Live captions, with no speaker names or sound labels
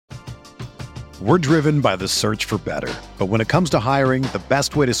We're driven by the search for better. But when it comes to hiring, the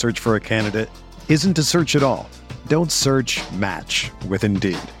best way to search for a candidate isn't to search at all. Don't search, match with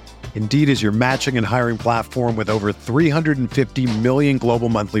Indeed. Indeed is your matching and hiring platform with over 350 million global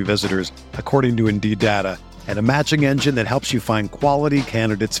monthly visitors, according to Indeed data, and a matching engine that helps you find quality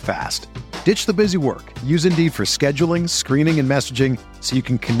candidates fast. Ditch the busy work. Use Indeed for scheduling, screening, and messaging so you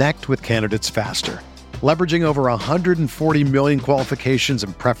can connect with candidates faster. Leveraging over 140 million qualifications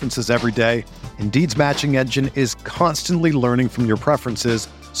and preferences every day, Indeed's matching engine is constantly learning from your preferences,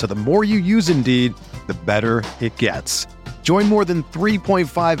 so the more you use Indeed, the better it gets. Join more than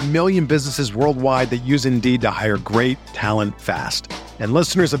 3.5 million businesses worldwide that use Indeed to hire great talent fast. And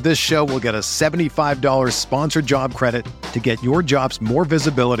listeners of this show will get a $75 sponsored job credit to get your jobs more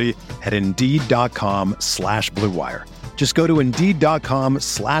visibility at Indeed.com/Blue Wire. Just go to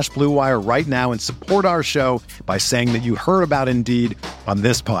Indeed.com/Blue Wire right now and support our show by saying that you heard about Indeed on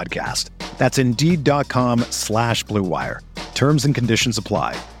this podcast. That's Indeed.com/Blue Wire. Terms and conditions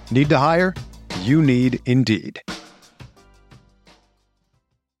apply. Need to hire? You need Indeed.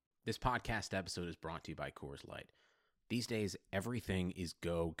 This podcast episode is brought to you by Coors Light. These days, everything is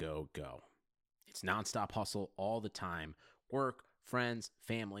go, go, go. It's nonstop hustle all the time. Work, friends,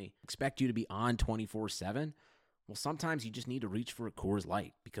 family, expect you to be on 24/7. Well, sometimes you just need to reach for a Coors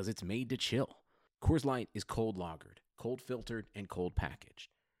Light because it's made to chill. Coors Light is cold lagered, cold filtered, and cold packaged.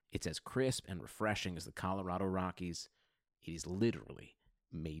 It's as crisp and refreshing as the Colorado Rockies. It is literally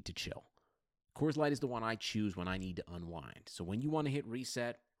made to chill. Coors Light is the one I choose when I need to unwind. So when you want to hit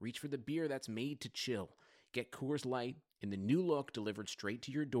reset, reach for the beer that's made to chill. Get Coors Light in the new look delivered straight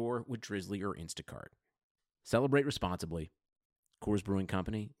to your door with Drizzly or Instacart. Celebrate responsibly. Coors Brewing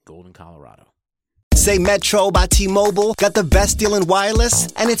Company, Golden, Colorado. Say Metro by T-Mobile got the best deal in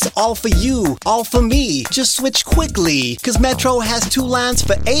wireless, and it's all for you, all for me. Just switch quickly, because Metro has 2 lines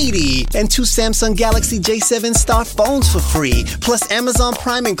for $80 and 2 Samsung Galaxy J7 Star phones for free, plus Amazon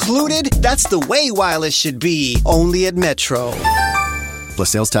Prime included. That's the way wireless should be, only at Metro. Plus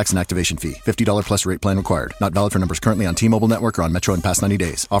sales tax and activation fee. $50 plus rate plan required. Not valid for numbers currently on T-Mobile network or on Metro in past 90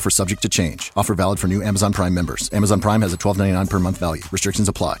 days. Offer subject to change. Offer valid for new Amazon Prime members. Amazon Prime has a $12.99 per month value. Restrictions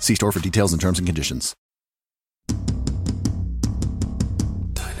apply. See store for details and terms and conditions.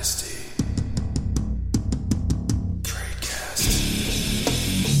 Dynasty. Tradecast.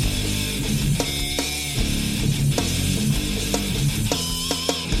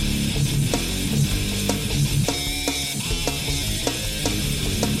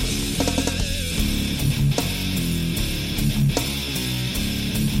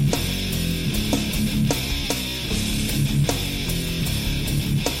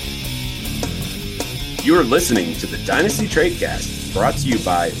 You are listening to the Dynasty Tradecast, brought to you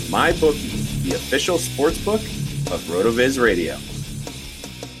by MyBookie, the official sportsbook of RotoViz Radio.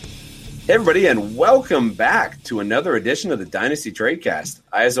 Hey everybody, and welcome back to another edition of the Dynasty Tradecast.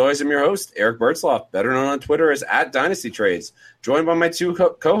 I, as always, am your host, Eric Bertzloff, better known on Twitter as @DynastyTrades, joined by my two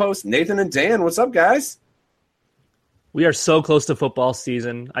co-hosts, Nathan and Dan. What's up, guys? We are so close to football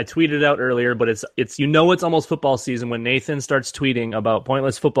season. I tweeted it out earlier, but it's it's almost football season when Nathan starts tweeting about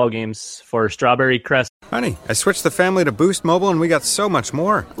pointless football games for Strawberry Crest. Honey, I switched the family to Boost Mobile and we got so much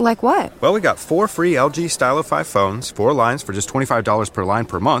more. Like what? Well, we got 4 free LG Stylo 5 phones, 4 lines for just $25 per line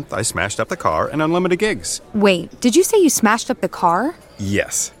per month. I smashed up the car and unlimited gigs. Wait, did you say you smashed up the car?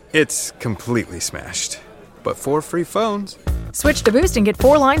 Yes, it's completely smashed. But 4 free phones. Switch to Boost and get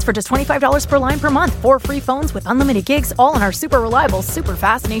 4 lines for just $25 per line per month. 4 free phones with unlimited gigs, all on our super reliable, super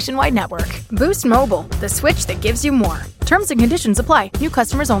fast nationwide network. Boost Mobile, the switch that gives you more. Terms and conditions apply. New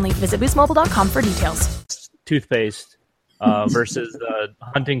customers only. Visit boostmobile.com for details. Toothpaste versus the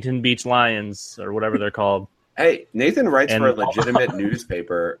Huntington Beach Lions or whatever they're called. Hey, Nathan writes for a legitimate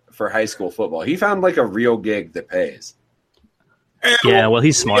newspaper for high school football. He found like a real gig that pays. Yeah, well,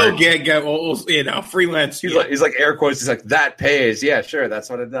 he's smart. Gig, freelance. He's like air quotes. He's like, that pays. Yeah, sure, that's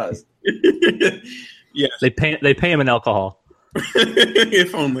what it does. Yeah, they pay him in alcohol.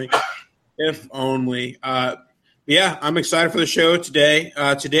 If only. Yeah, I'm excited for the show today.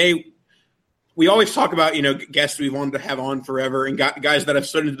 Today, we always talk about guests we wanted to have on forever and guys that have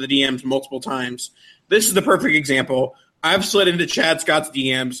slid into the DMs multiple times. This is the perfect example. I've slid into Chad Scott's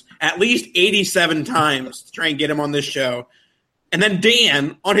DMs at least 87 times to try and get him on this show. And then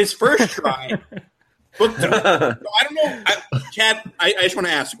Dan, on his first try, booked him. So I don't know. Chad, I just want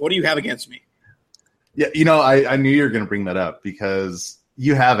to ask, what do you have against me? Yeah, I knew you were going to bring that up because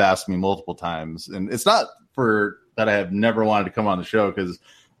you have asked me multiple times. And it's not for that I have never wanted to come on the show because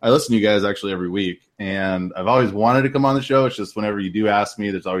I listen to you guys actually every week. And I've always wanted to come on the show. It's just whenever you do ask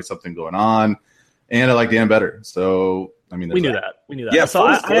me, there's always something going on. And I like Dan better. So I mean, we knew that. Yeah, So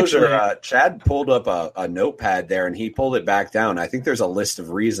full disclosure, Chad pulled up a notepad there, and he pulled it back down. I think there's a list of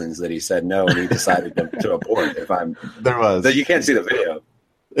reasons that he said no, and he decided to abort. There was. That you can't see the video.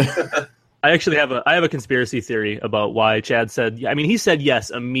 I actually have a conspiracy theory about why Chad said. I mean, he said yes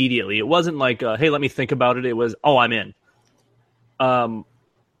immediately. It wasn't like, hey, let me think about it. It was, oh, I'm in.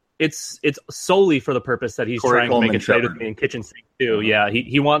 It's solely for the purpose that he's trying to make a trade with me in kitchen sink too. Yeah,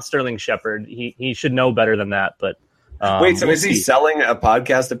 he wants Sterling Shepard. He should know better than that, but. Wait, so is he selling a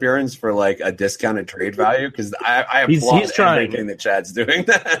podcast appearance for like a discounted trade value? Because I applaud everything that Chad's doing.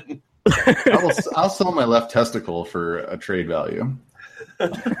 That I'll sell my left testicle for a trade value.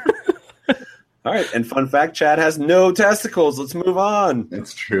 All right, and fun fact: Chad has no testicles. Let's move on.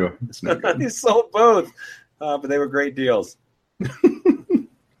 It's true. It's not good. He sold both, but they were great deals.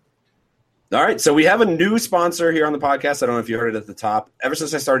 All right, so we have a new sponsor here on the podcast. I don't know if you heard it at the top. Ever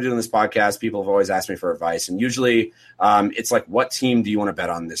since I started doing this podcast, people have always asked me for advice, and usually it's like, what team do you want to bet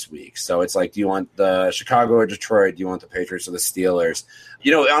on this week? So it's like, do you want the Chicago or Detroit? Do you want the Patriots or the Steelers?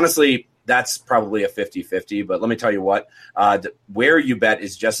 You know, honestly, that's probably a 50-50, but let me tell you what, where you bet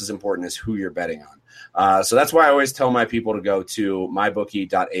is just as important as who you're betting on. So that's why I always tell my people to go to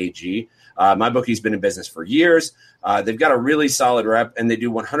mybookie.ag. MyBookie's been in business for years. They've got a really solid rep, and they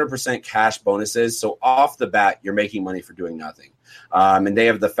do 100% cash bonuses. So off the bat, you're making money for doing nothing. And they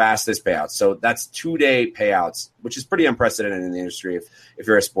have the fastest payouts. So that's 2-day payouts, which is pretty unprecedented in the industry if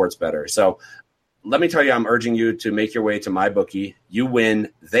you're a sports bettor. So let me tell you, I'm urging you to make your way to MyBookie. You win,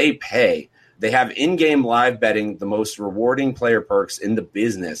 they pay. They have in-game live betting, the most rewarding player perks in the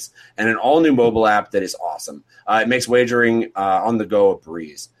business, and an all-new mobile app that is awesome. It makes wagering on the go a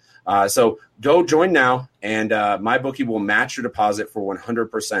breeze. So go join now, and MyBookie will match your deposit for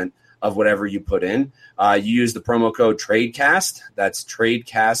 100% of whatever you put in. You use the promo code TRADECAST. That's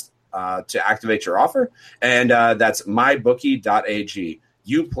TRADECAST to activate your offer, and that's mybookie.ag.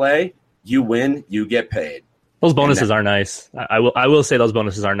 You play, you win, you get paid. Those bonuses are nice. I will say those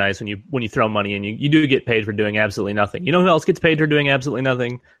bonuses are nice when you throw money in. You do get paid for doing absolutely nothing. You know who else gets paid for doing absolutely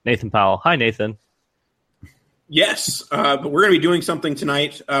nothing? Nathan Powell. Hi, Nathan. Yes, but we're going to be doing something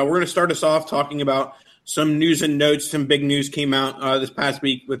tonight. We're going to start us off talking about some news and notes. Some big news came out this past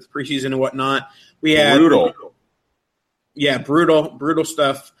week with preseason and whatnot. We had brutal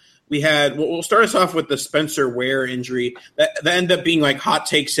stuff. We'll start us off with the Spencer Ware injury. That ended up being like hot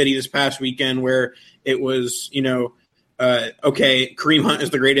take city this past weekend, where it was, okay, Kareem Hunt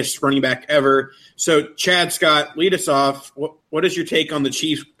is the greatest running back ever. So, Chad Scott, lead us off. What is your take on the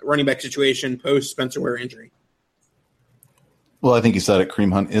Chiefs running back situation post Spencer Ware injury? Well, I think you said it.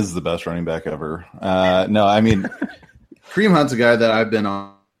 Kareem Hunt is the best running back ever. No, I mean, Kareem Hunt's a guy that I've been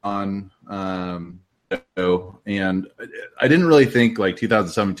on and I didn't really think like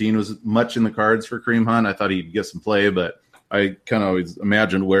 2017 was much in the cards for Kareem Hunt. I thought he'd get some play, but I kind of always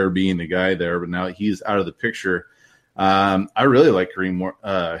imagined Ware being the guy there. But now he's out of the picture. I really like Kareem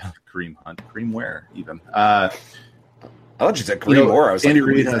Ware even. I thought you said Kareem Moore. I was Andy like,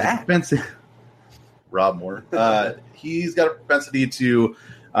 Reid has a propensity. Rob Moore. He's got a propensity to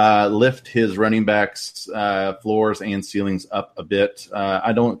lift his running backs' floors and ceilings up a bit.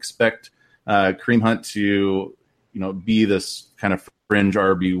 I don't expect Kareem Hunt to, be this kind of fringe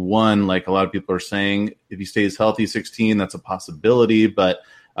RB1 like a lot of people are saying. If he stays healthy, 16, that's a possibility. But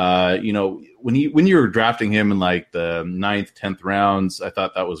when you were drafting him in like the 9th, 10th rounds, I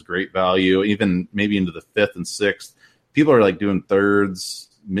thought that was great value. Even maybe into the 5th and 6th, people are like doing 3rds,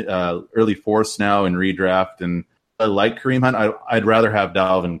 early 4ths now in redraft. And I like Kareem Hunt. I'd rather have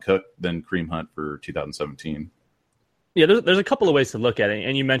Dalvin Cook than Kareem Hunt for 2017. Yeah, there's a couple of ways to look at it,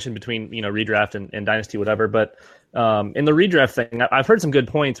 and you mentioned between redraft and dynasty, whatever. But in the redraft thing, I've heard some good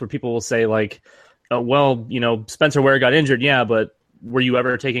points where people will say like, Spencer Ware got injured, yeah, but were you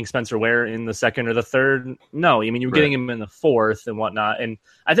ever taking Spencer Ware in the 2nd or the 3rd? No, I mean you were getting him in the 4th and whatnot. And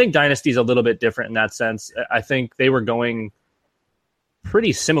I think dynasty is a little bit different in that sense. I think they were going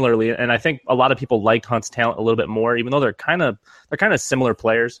pretty similarly, and I think a lot of people liked Hunt's talent a little bit more, even though they're kind of similar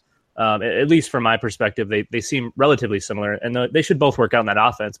players. At least from my perspective, they seem relatively similar, and they should both work out in that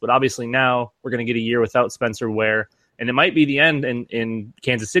offense. But obviously now we're going to get a year without Spencer Ware, and it might be the end in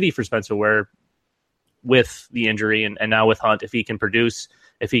Kansas City for Spencer Ware with the injury, and now with Hunt, if he can produce,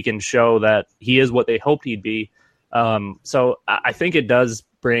 if he can show that he is what they hoped he'd be. So I think it does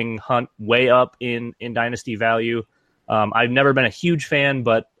bring Hunt way up in dynasty value. I've never been a huge fan,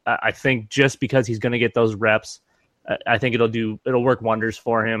 but I think just because he's going to get those reps, I think it'll work wonders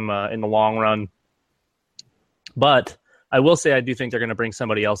for him in the long run. But I will say I do think they're going to bring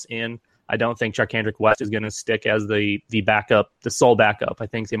somebody else in. I don't think Charkandrick West is going to stick as the backup, the sole backup. I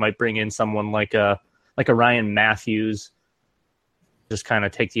think they might bring in someone like a Ryan Matthews just kind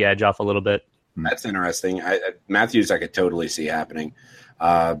of take the edge off a little bit. That's interesting. Matthews, I could totally see happening.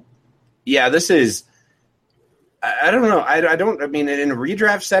 This is. I don't know. I mean, in a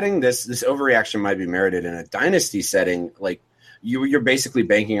redraft setting, this overreaction might be merited. In a dynasty setting, like you're basically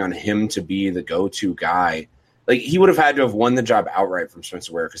banking on him to be the go-to guy. Like he would have had to have won the job outright from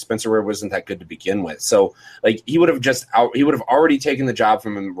Spencer Ware because Spencer Ware wasn't that good to begin with. So like he would have already taken the job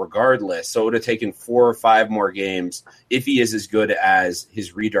from him regardless. So it would have taken 4 or 5 more games if he is as good as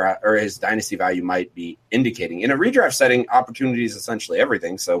his redraft or his dynasty value might be indicating. In a redraft setting, opportunity is essentially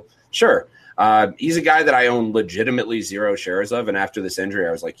everything. So sure. He's a guy that I own legitimately 0 shares of. And after this injury,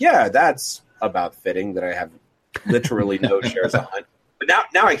 I was like, yeah, that's about fitting that I have literally no shares of Hunt. But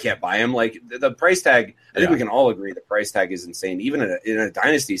now I can't buy him. Like the price tag, I think we can all agree the price tag is insane. Even in a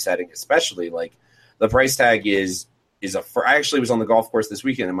dynasty setting, especially like the price tag is I actually was on the golf course this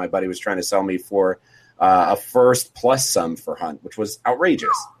weekend and my buddy was trying to sell me for a first plus some for Hunt, which was outrageous.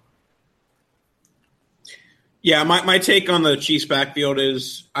 Yeah, my take on the Chiefs backfield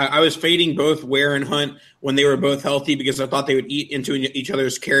is I was fading both Ware and Hunt when they were both healthy because I thought they would eat into each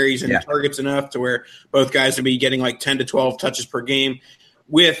other's carries and targets enough to where both guys would be getting like 10 to 12 touches per game.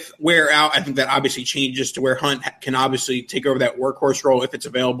 With Ware out, I think that obviously changes to where Hunt can obviously take over that workhorse role if it's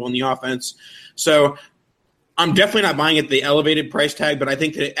available in the offense. So I'm definitely not buying at the elevated price tag, but I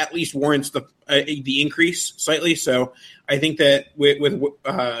think that it at least warrants the increase slightly. So I think that with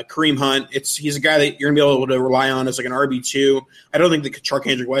Kareem Hunt, he's a guy that you're going to be able to rely on as like an RB2. I don't think that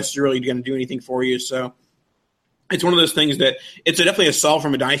Charkandrick West is really going to do anything for you. So it's one of those things that it's definitely a sell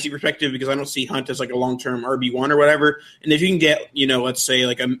from a dynasty perspective because I don't see Hunt as like a long-term RB1 or whatever. And if you can get, let's say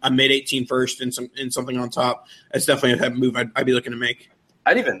like a mid-18 first and something on top, that's definitely a type of move I'd be looking to make.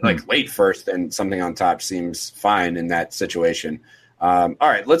 I'd even like late first and something on top seems fine in that situation. All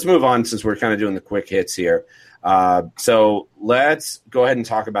right, let's move on since we're kind of doing the quick hits here. So let's go ahead and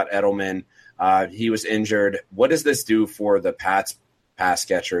talk about Edelman. He was injured. What does this do for the Pats pass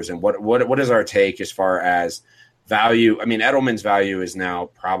catchers, and what is our take as far as value? I mean, Edelman's value is now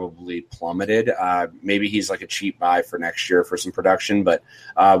probably plummeted. Maybe he's like a cheap buy for next year for some production, but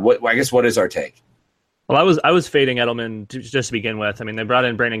what is our take? Well, I was fading Edelman just to begin with. I mean, they brought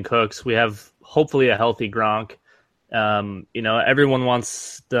in Brandon Cooks. We have hopefully a healthy Gronk. Everyone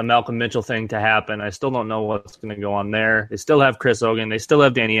wants the Malcolm Mitchell thing to happen. I still don't know what's going to go on there. They still have Chris Hogan. They still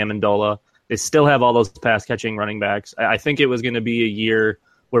have Danny Amendola. They still have all those pass-catching running backs. I think it was going to be a year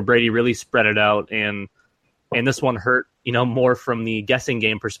where Brady really spread it out, and this one hurt, more from the guessing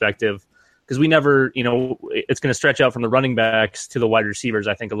game perspective. Because we never, it's going to stretch out from the running backs to the wide receivers,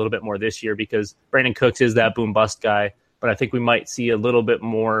 I think, a little bit more this year because Brandon Cooks is that boom-bust guy. But I think we might see a little bit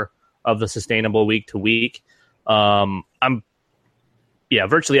more of the sustainable week to week. I'm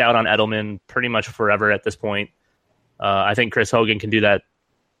virtually out on Edelman pretty much forever at this point. I think Chris Hogan can do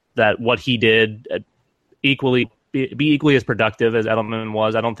that what he did be equally as productive as Edelman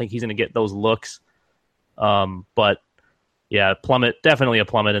was. I don't think he's going to get those looks. But yeah, definitely a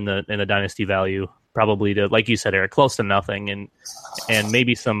plummet in the dynasty value, probably to, like you said, Eric, close to nothing, and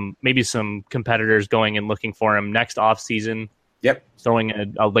maybe some competitors going and looking for him next off season. Yep,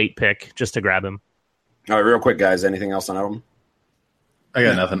 throwing a late pick just to grab him. All right, real quick, guys. Anything else on Edelman? I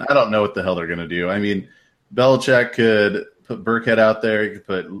got nothing. I don't know what the hell they're going to do. I mean, Belichick could put Burkhead out there. He could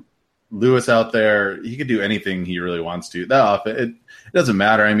put Lewis out there. He could do anything he really wants to. It doesn't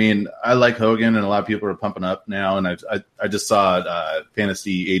matter. I mean, I like Hogan, and a lot of people are pumping up now. And I just saw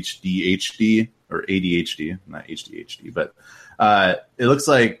Fantasy HD or ADHD, not HDHD, but it looks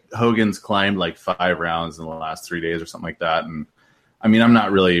like Hogan's climbed like 5 rounds in the last 3 days or something like that. And I mean, I'm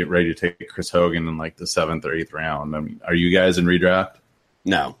not really ready to take Chris Hogan in like the 7th or 8th round. I mean, are you guys in redraft?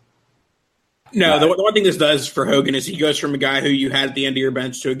 No. The one thing this does for Hogan is he goes from a guy who you had at the end of your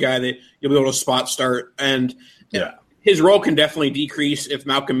bench to a guy that you'll be able to spot start. And his role can definitely decrease if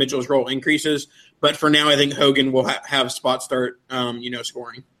Malcolm Mitchell's role increases. But for now, I think Hogan will have spot start,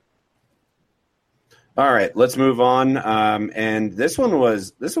 scoring. All right, let's move on. And this one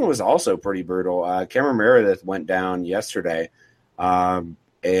was also pretty brutal. Cameron Meredith went down yesterday. And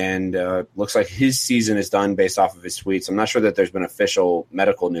looks like his season is done based off of his tweets. I'm not sure that there's been official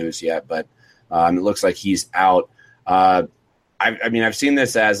medical news yet, but it looks like he's out. I've seen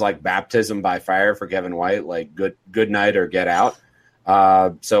this as like baptism by fire for Kevin White, like good night or get out.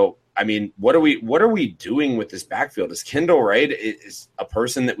 So I mean, what are we doing with this backfield? Is Kendall Wright is a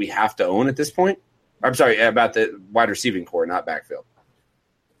person that we have to own at this point? I'm sorry, about the wide receiving core, not backfield.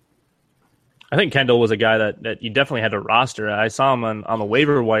 I think Kendall was a guy that you definitely had to roster. I saw him on the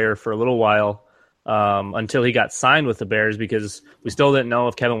waiver wire for a little while until he got signed with the Bears because we still didn't know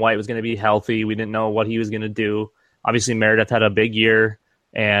if Kevin White was going to be healthy. We didn't know what he was going to do. Obviously, Meredith had a big year,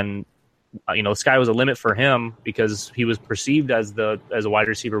 and the sky was a limit for him because he was perceived as a wide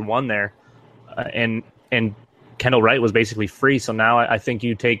receiver one there, and Kendall Wright was basically free. So now I think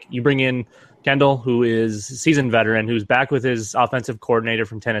you bring in Kendall, who is a seasoned veteran, who's back with his offensive coordinator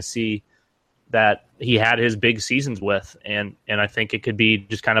from Tennessee that he had his big seasons with, and I think it could be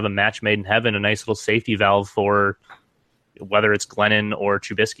just kind of a match made in heaven, a nice little safety valve for whether it's Glennon or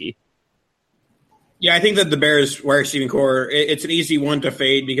Trubisky. Yeah, I think that the Bears wide receiving core, it's an easy one to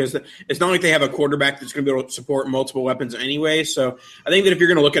fade because it's not like they have a quarterback that's going to be able to support multiple weapons anyway. So I think that if you're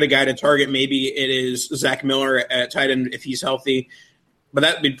going to look at a guy to target, maybe it is Zach Miller at tight end if he's healthy. But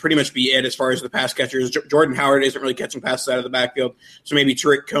that would pretty much be it as far as the pass catchers. Jordan Howard isn't really catching passes out of the backfield. So maybe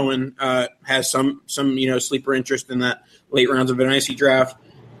Tariq Cohen has some sleeper interest in that late rounds of the Dynasty draft.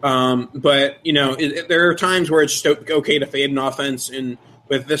 But there are times where it's just okay to fade an offense, and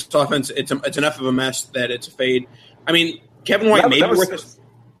with this offense, it's enough of a mess that it's a fade. I mean, Kevin White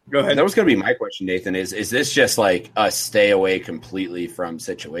Go ahead. That was going to be my question, Nathan. Is this just like a stay away completely from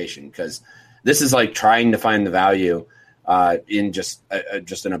situation? Because this is like trying to find the value in just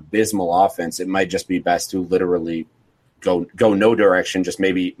an abysmal offense. It might just be best to literally go no direction. Just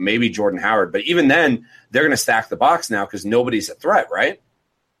maybe Jordan Howard, but even then, they're going to stack the box now because nobody's a threat, right?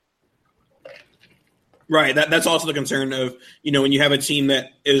 Right. That's also the concern of, when you have a team that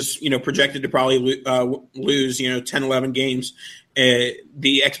is, projected to probably lose, 10, 11 games,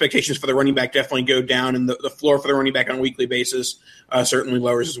 the expectations for the running back definitely go down, and the floor for the running back on a weekly basis certainly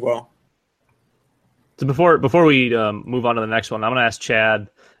lowers as well. So before we move on to the next one, I'm going to ask Chad,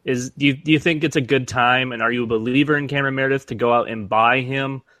 do you think it's a good time, and are you a believer in Cameron Meredith to go out and buy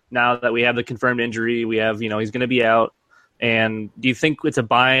him now that we have the confirmed injury? We have, he's going to be out. And do you think it's a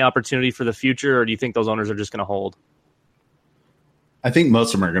buying opportunity for the future, or do you think those owners are just going to hold? I think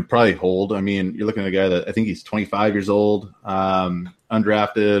most of them are going to probably hold. I mean, you're looking at a guy that I think he's 25 years old,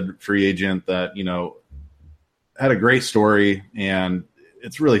 undrafted free agent that, had a great story, and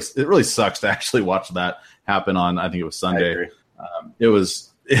it really sucks to actually watch that happen on, I think it was Sunday. It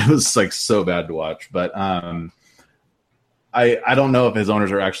was like so bad to watch, but I don't know if his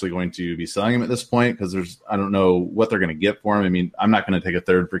owners are actually going to be selling him at this point because I don't know what they're going to get for him. I mean, I'm not going to take a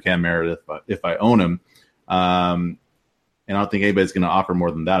third for Cam Meredith if I own him. And I don't think anybody's going to offer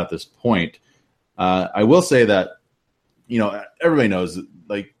more than that at this point. I will say that, everybody knows that,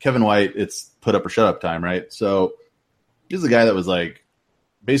 like Kevin White, it's put up or shut up time, right? So he's the guy that was like,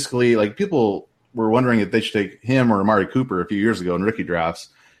 basically like people were wondering if they should take him or Amari Cooper a few years ago in rookie drafts.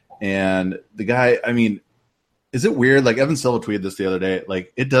 And the guy, I mean, is it weird? Like Evan Silva tweeted this the other day.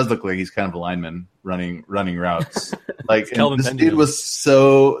 Like it does look like he's kind of a lineman running routes. Like this dude was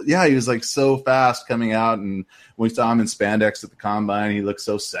he was like so fast coming out, and when we saw him in spandex at the combine, he looked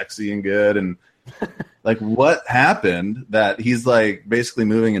so sexy and good. And like, what happened that he's like basically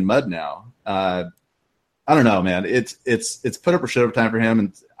moving in mud now? I don't know, man. It's put up or shut up time for him,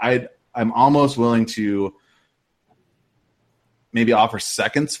 and I'm almost willing to maybe offer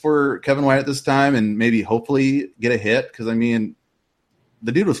seconds for Kevin White at this time and maybe hopefully get a hit. Cause I mean,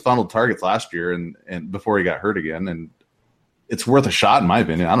 the dude was funneled targets last year and before he got hurt again, and it's worth a shot in my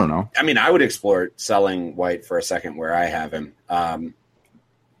opinion. I don't know. I mean, I would explore selling White for a second where I have him.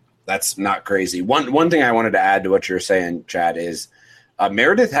 That's not crazy. One thing I wanted to add to what you're saying, Chad, is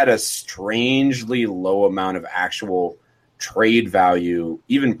Meredith had a strangely low amount of actual trade value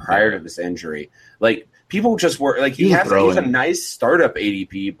even prior to this injury. Like, people just were like, he has a nice startup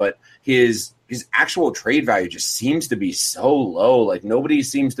ADP, but his actual trade value just seems to be so low. Like nobody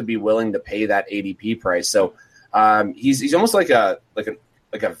seems to be willing to pay that ADP price. So he's almost like a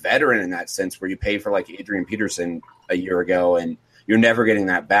veteran in that sense, where you pay for like Adrian Peterson a year ago and you're never getting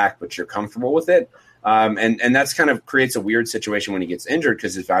that back, but you're comfortable with it. And that's kind of creates a weird situation when he gets injured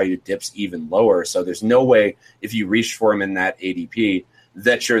because his value dips even lower. So there's no way if you reach for him in that ADP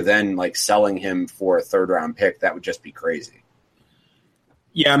that you're then like selling him for a third round pick. That would just be crazy.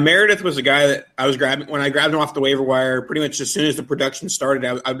 Yeah, Meredith was a guy that I was grabbing when I grabbed him off the waiver wire. Pretty much as soon as the production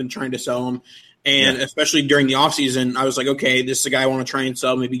started, I've been trying to sell him. And especially during the offseason, I was like, okay, this is a guy I want to try and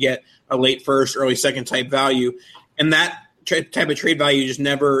sell, maybe get a late first, early second type value. And that type of trade value just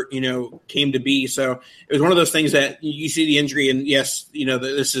never, came to be. So it was one of those things that you see the injury, and yes,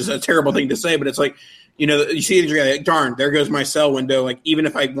 this is a terrible thing to say, but it's like, you see the injury, like, darn, there goes my sell window. Like, even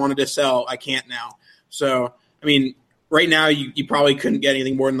if I wanted to sell, I can't now. So, I mean, right now you probably couldn't get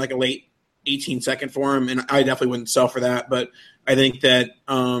anything more than like a late 18-second for him, and I definitely wouldn't sell for that. But I think that,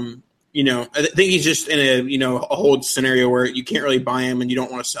 I think he's just in a hold scenario where you can't really buy him and you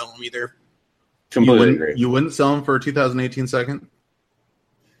don't want to sell him either. Completely agree. You wouldn't sell him for a 2018 second?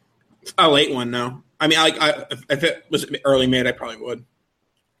 A late one, no. I mean, if it was early mid, I probably would.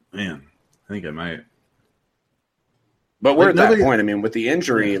 Man, I think I might. But we're at that point. I mean, with the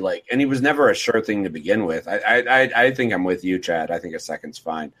injury, and he was never a sure thing to begin with. I think I'm with you, Chad. I think a second's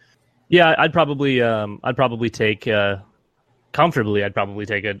fine. Yeah, I'd probably take comfortably. I'd probably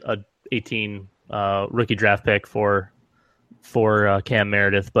take a 18 rookie draft pick for Cam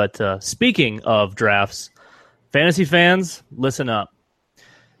Meredith. But speaking of drafts, fantasy fans, listen up.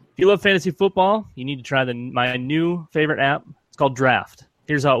 If you love fantasy football, you need to try my new favorite app. It's called Draft.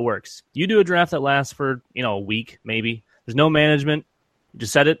 Here's how it works. You do a draft that lasts for a week, maybe. There's no management. You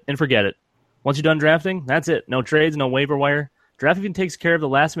just set it and forget it. Once you're done drafting, that's it. No trades, no waiver wire. Draft even takes care of the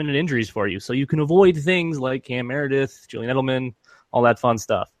last-minute injuries for you, so you can avoid things like Cam Meredith, Julian Edelman, all that fun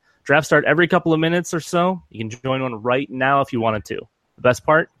stuff. Drafts start every couple of minutes or so. You can join one right now if you wanted to. The best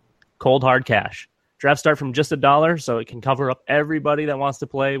part? Cold, hard cash. Drafts start from just $1, so it can cover up everybody that wants to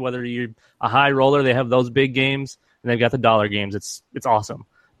play, whether you're a high roller, they have those big games, and they've got the dollar games. It's awesome.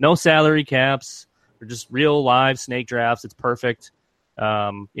 No salary caps. They're just real live snake drafts. It's perfect.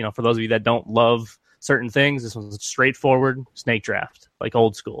 For those of you that don't love certain things, this one's straightforward snake draft, like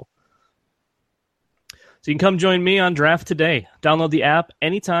old school. So you can come join me on Draft today. Download the app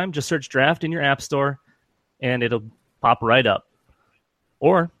anytime. Just search Draft in your app store, and it'll pop right up.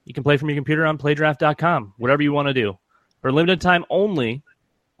 Or you can play from your computer on playdraft.com, whatever you want to do. For a limited time only,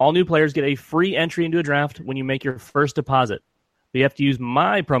 all new players get a free entry into a draft when you make your first deposit. But you have to use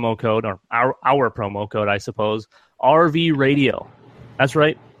my promo code, or our promo code, I suppose, RV Radio. That's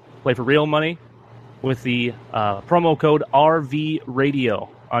right. Play for real money with the promo code RV Radio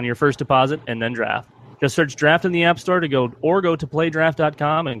on your first deposit and then draft. Just search Draft in the App Store to go to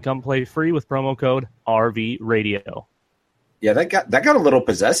playdraft.com and come play free with promo code RV Radio. Yeah, that got a little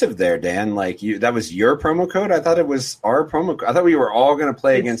possessive there, Dan. That was your promo code? I thought it was our promo code. I thought we were all going to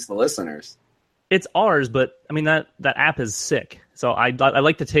play against the listeners. It's ours, but I mean that app is sick. So I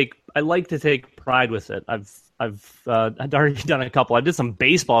like to take pride with it. I've already done a couple. I did some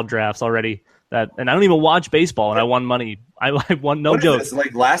baseball drafts already, and I don't even watch baseball, and I won money. I won, no joke.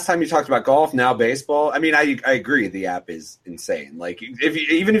 Last time you talked about golf, now baseball. I mean, I agree. The app is insane.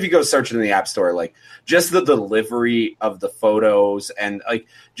 Even if you go searching in the app store, just the delivery of the photos and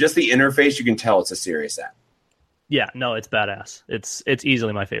just the interface, you can tell it's a serious app. Yeah, no, it's badass. It's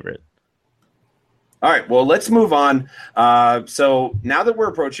easily my favorite. All right, well, let's move on. So now that we're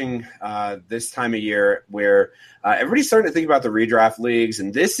approaching this time of year where everybody's starting to think about the redraft leagues,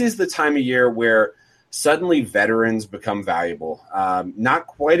 and this is the time of year where suddenly veterans become valuable. Not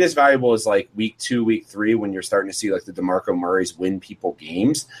quite as valuable as week 2, week 3 when you're starting to see the DeMarco Murrays win people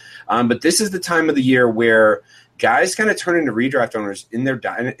games. But this is the time of the year where guys kind of turn into redraft owners in their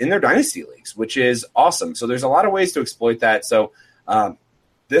dynasty leagues, which is awesome. So there's a lot of ways to exploit that. So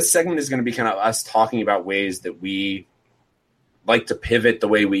this segment is going to be kind of us talking about ways that we like to pivot the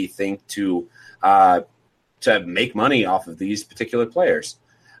way we think to make money off of these particular players.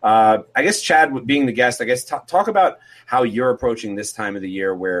 I guess, Chad, being the guest, talk about how you're approaching this time of the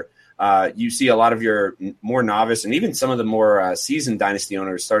year where you see a lot of your more novice and even some of the more seasoned dynasty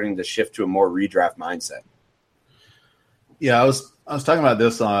owners starting to shift to a more redraft mindset. Yeah, I was talking about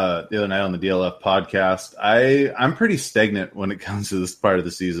this the other night on the DLF podcast. I'm pretty stagnant when it comes to this part of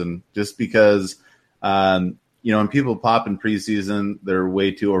the season, just because, when people pop in preseason, they're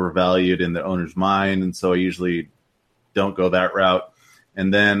way too overvalued in the owner's mind, and so I usually don't go that route.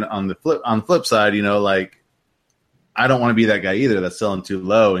 And then on the flip side, I don't want to be that guy either that's selling too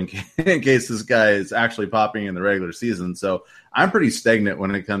low in case this guy is actually popping in the regular season. So I'm pretty stagnant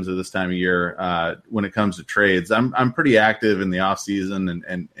when it comes to this time of year. When it comes to trades, I'm pretty active in the off season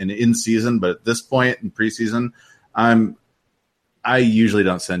and in season, but at this point in preseason, I usually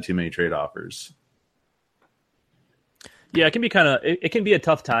don't send too many trade offers. Yeah, it can be a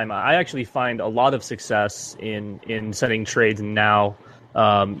tough time. I actually find a lot of success in sending trades now.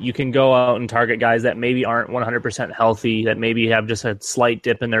 You can go out and target guys that maybe aren't 100% healthy, that maybe have just a slight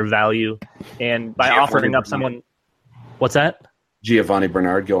dip in their value. And by offering up someone, what's that? Giovanni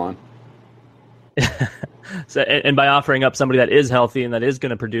Bernard, go on. And by offering up somebody that is healthy and that is going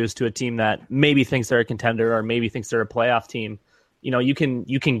to produce to a team that maybe thinks they're a contender or maybe thinks they're a playoff team, you can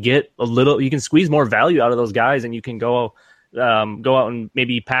get you can squeeze more value out of those guys, and you can go out and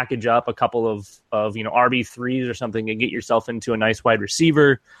maybe package up a couple of RB3s or something and get yourself into a nice wide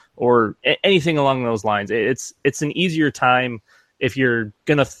receiver or anything along those lines. It's an easier time if you're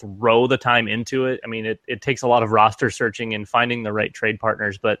going to throw the time into it. I mean, it takes a lot of roster searching and finding the right trade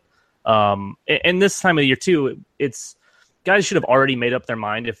partners. But and this time of the year too, it's guys should have already made up their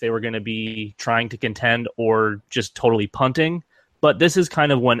mind if they were going to be trying to contend or just totally punting. But this is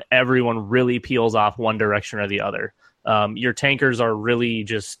kind of when everyone really peels off one direction or the other. Your tankers are really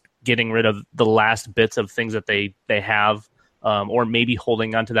just getting rid of the last bits of things that they have, or maybe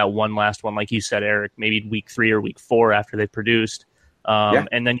holding on to that one last one, like you said, Eric, maybe week 3 or week 4 after they produced.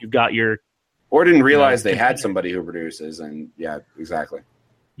 And then you've got your... Or didn't realize they had somebody who produces, and yeah, exactly.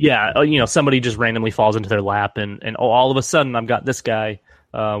 Yeah, somebody just randomly falls into their lap, and all of a sudden I've got this guy,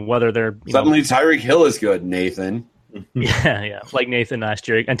 whether they're... Suddenly Tyreek Hill is good, Nathan. Yeah, like Nathan last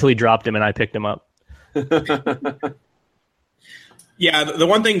year, until he dropped him and I picked him up. Yeah, the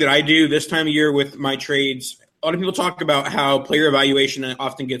one thing that I do this time of year with my trades, a lot of people talk about how player evaluation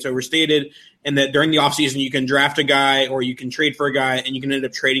often gets overstated, and that during the offseason you can draft a guy or you can trade for a guy and you can end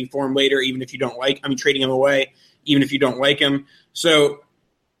up trading for him later, even if you don't trading him away, even if you don't like him. So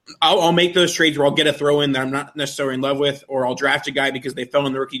I'll make those trades where I'll get a throw in that I'm not necessarily in love with, or I'll draft a guy because they fell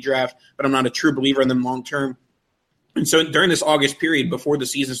in the rookie draft, but I'm not a true believer in them long term. And so during this August period before the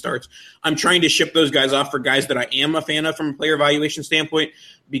season starts, I'm trying to ship those guys off for guys that I am a fan of from a player evaluation standpoint,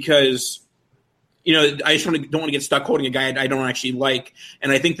 because I just don't want to get stuck holding a guy I don't actually like.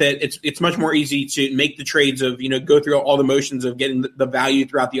 And I think that it's much more easy to make the trades of, go through all the motions of getting the value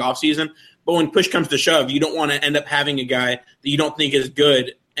throughout the offseason. But when push comes to shove, you don't want to end up having a guy that you don't think is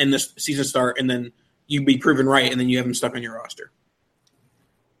good and the season start, and then you be proven right, and then you have him stuck on your roster.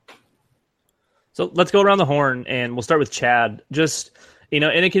 So let's go around the horn, and we'll start with Chad. Just, and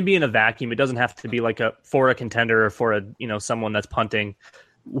it can be in a vacuum. It doesn't have to be like for a contender or for a, someone that's punting.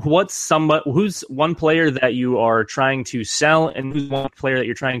 Who's one player that you are trying to sell, and who's one player that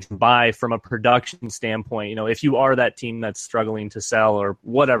you're trying to buy from a production standpoint? If you are that team that's struggling to sell or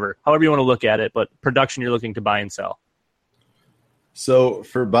whatever, however you want to look at it, but production you're looking to buy and sell. So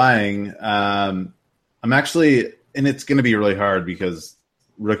for buying, I'm actually, and it's going to be really hard because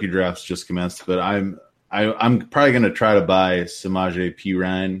rookie drafts just commenced, but I'm probably going to try to buy Samaje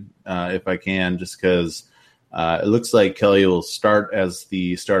Perine if I can, just because it looks like Kelly will start as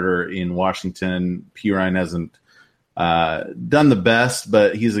the starter in Washington. Perine hasn't done the best,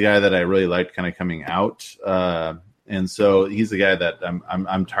 but he's a guy that I really liked kind of coming out, and so he's the guy that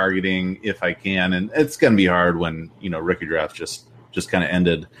I'm targeting if I can. And it's going to be hard when rookie drafts just kind of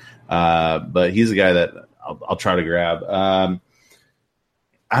ended, but he's a guy that I'll try to grab.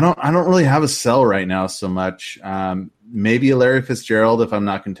 I don't really have a sell right now so much. Maybe a Larry Fitzgerald if I'm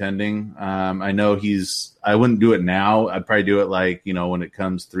not contending. I know I wouldn't do it now. I'd probably do it when it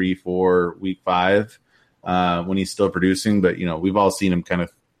comes 3-4 week 5 when he's still producing. But we've all seen him kind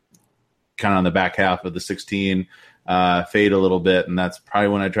of on the back half of the 16 fade a little bit, and that's probably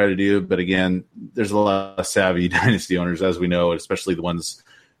when I try to do. But again, there's a lot of savvy dynasty owners, as we know, especially the ones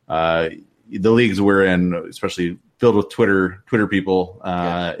the leagues we're in, especially filled with Twitter people.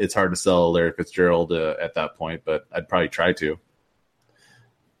 It's hard to sell Larry Fitzgerald at that point, but I'd probably try to.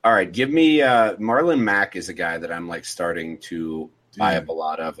 All right, give me Marlon Mack is a guy that I'm starting to buy up a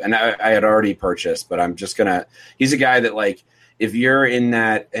lot of, and I had already purchased, but I'm just gonna. He's a guy that if you're in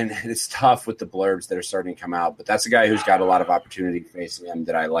that, and it's tough with the blurbs that are starting to come out, but that's a guy who's got a lot of opportunity facing him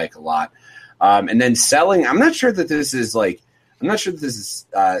that I like a lot. And then selling, I'm not sure that this is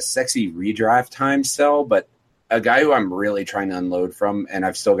sexy redraft time sell, but a guy who I'm really trying to unload from, and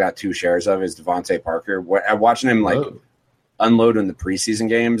I've still got 2 shares of, is Devontae Parker. I'm watching him unload in the preseason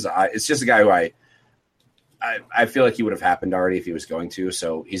games. It's just a guy who I feel like he would have happened already if he was going to.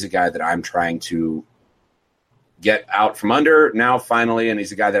 So he's a guy that I'm trying to get out from under now finally, and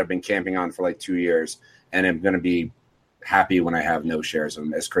he's a guy that I've been camping on for 2 years, and I'm going to be happy when I have no shares of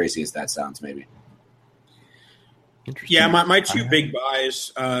him, as crazy as that sounds maybe. Yeah, my 2 big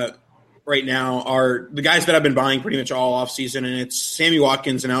buys right now are the guys that I've been buying pretty much all offseason, and it's Sammy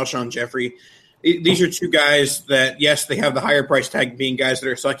Watkins and Alshon Jeffrey. These are 2 guys that, yes, they have the higher price tag, being guys that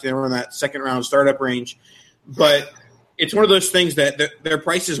are selected around that second-round startup range, but it's one of those things that their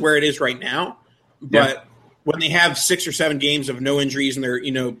price is where it is right now, but when they have 6 or 7 games of no injuries and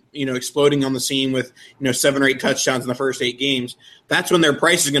they're exploding on the scene with 7 or 8 touchdowns in the first 8 games, that's when their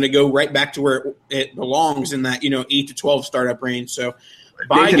price is going to go right back to where it belongs, in that 8 to 12 startup range. So,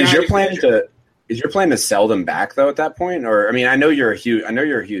 Nathan, is your plan to sell them back though at that point? Or I know you're a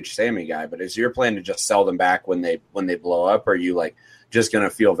huge Sammy guy, but is your plan to just sell them back when they blow up, or are you just going to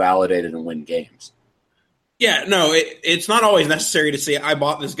feel validated and win games? Yeah, no, it's not always necessary to say I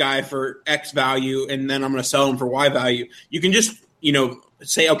bought this guy for X value and then I'm going to sell him for Y value. You can just,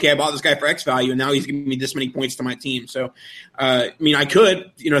 say, okay, I bought this guy for X value and now he's giving me this many points to my team. So, I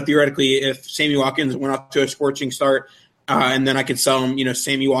could, theoretically, if Sammy Watkins went up to a scorching start and then I could sell him,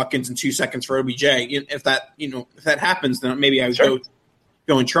 Sammy Watkins in 2 seconds for OBJ. If that happens, then maybe I would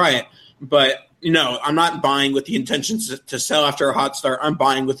go and try it. But no, I'm not buying with the intentions to sell after a hot start. I'm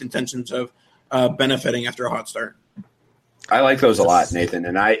buying with intentions of benefiting after a hot start. I like those a lot, Nathan,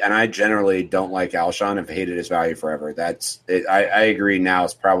 and I generally don't like Alshon. I've hated his value forever. That's it. I agree. Now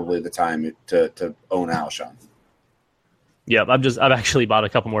is probably the time to own Alshon. Yeah, I've actually bought a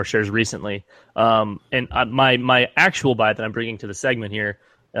couple more shares recently, and my actual buy that I'm bringing to the segment here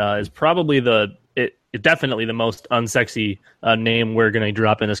is probably definitely the most unsexy name we're going to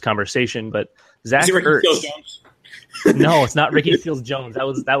drop in this conversation. But Zach Ertz. No, it's not Ricky Seals-Jones.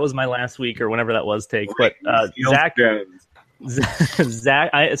 That was my last week or whenever that was take. But Zach Jones.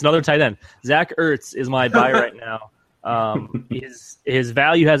 It's another tight end. Zach Ertz is my buy right now. His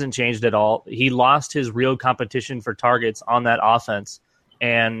value hasn't changed at all. He lost his real competition for targets on that offense,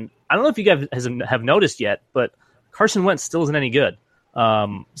 and I don't know if you guys have noticed yet, but Carson Wentz still isn't any good.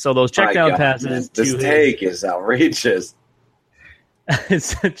 So those check down passes. This take is outrageous.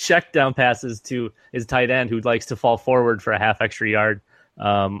 His check down passes to his tight end, who likes to fall forward for a half extra yard,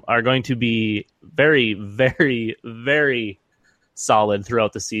 are going to be very, very, very solid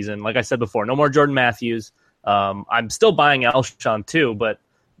throughout the season. Like I said before, no more Jordan Matthews. I'm still buying Alshon too, but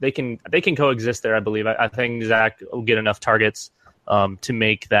they can coexist there. I believe. I think Zach will get enough targets to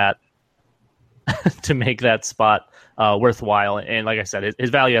make that spot worthwhile. And like I said, his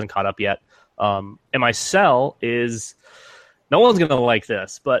value hasn't caught up yet. And my sell is, no one's going to like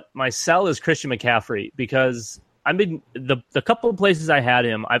this, but my sell is Christian McCaffrey, because the couple of places I had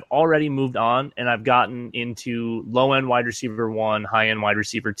him, I've already moved on, and I've gotten into low-end wide receiver 1, high-end wide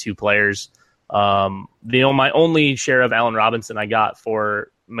receiver 2 players. My only share of Allen Robinson I got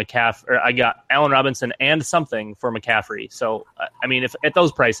for McCaffrey, or I got Allen Robinson and something for McCaffrey. So, I mean, if at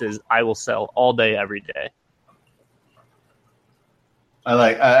those prices, I will sell all day, every day.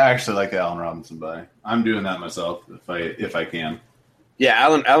 I actually like the Allen Robinson buy. I'm doing that myself if I can. Yeah,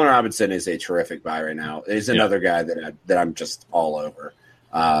 Allen Robinson is a terrific buy right now. He's another guy that I'm just all over.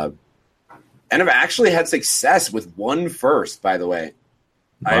 And I've actually had success with 1 first, by the way.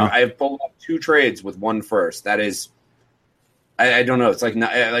 Wow. I've pulled up 2 trades with 1 first. That is, I don't know. It's like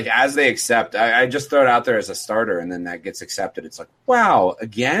as they accept, I just throw it out there as a starter, and then that gets accepted. It's like, wow,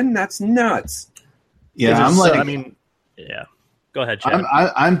 again, that's nuts. Yeah, yeah. Go ahead, Chad.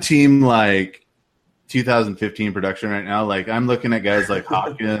 I'm team like 2015 production right now. Like, I'm looking at guys like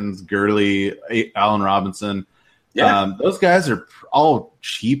Hopkins, Gurley, Allen Robinson. Yeah, those guys are all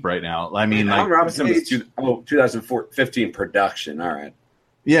cheap right now. I mean, Allen Robinson was 2015 production. All right.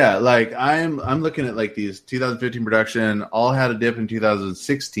 Yeah, like I'm looking at like these 2015 production, all had a dip in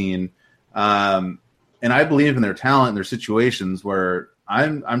 2016, and I believe in their talent and their situations where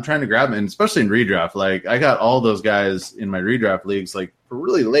I'm trying to grab them, and especially in redraft. Like, I got all those guys in my redraft leagues like for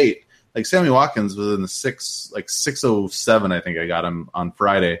really late. Like Sammy Watkins was in the 607, I think I got him on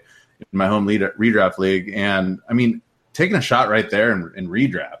Friday in my home redraft league, and I mean, taking a shot right there in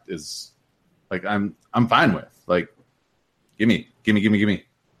redraft is like I'm fine with. Like, gimme.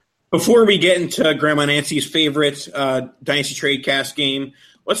 Before we get into Grandma Nancy's favorite Dynasty Tradecast game,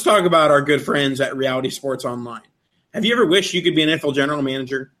 let's talk about our good friends at Reality Sports Online. Have you ever wished you could be an NFL general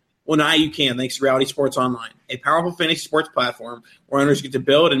manager? Well, now you can, thanks to Reality Sports Online, a powerful fantasy sports platform where owners get to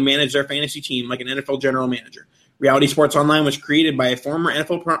build and manage their fantasy team like an NFL general manager. Reality Sports Online was created by a former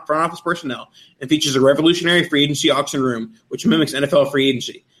NFL front office personnel and features a revolutionary free agency auction room, which mimics NFL free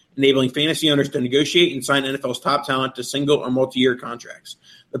agency, enabling fantasy owners to negotiate and sign NFL's top talent to single or multi-year contracts.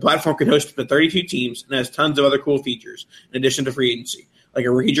 The platform can host up to 32 teams and has tons of other cool features in addition to free agency, like a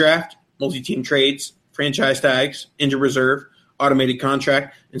redraft, multi-team trades, franchise tags, injured reserve, automated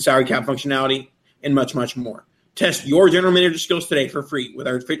contract, and salary cap functionality, and much, much more. Test your general manager skills today for free with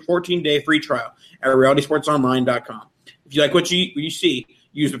our 14-day free trial at realitysportsonline.com. If you like what you see,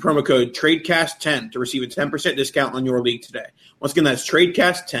 use the promo code TRADECAST10 to receive a 10% discount on your league today. Once again, that's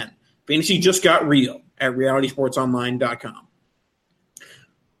TRADECAST10. Fantasy just got real at realitysportsonline.com.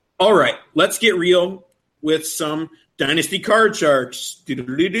 All right, let's get real with some Dynasty Card Sharks. I don't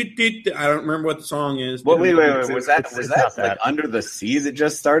remember what the song is. Well, wait. Was that like Under the Seas it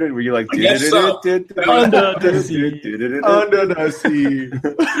just started? Were you like, Under the sea?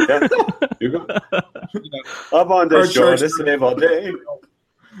 Up on the shore to save all day.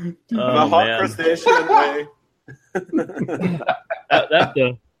 A hot crustacean way.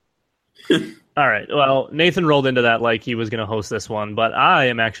 All right. Well, Nathan rolled into that like he was going to host this one, but I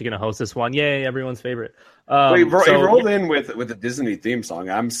am actually going to host this one. Yay, everyone's favorite. He rolled in with a Disney theme song.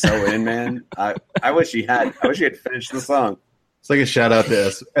 I'm so in, man. I wish he had finished the song. It's like a shout out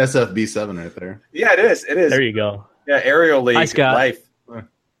to SFB7 right there. Yeah, it is. There you go. Yeah, Aerial League Scott. life.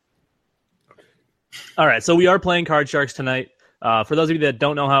 All right, so we are playing Card Sharks tonight. For those of you that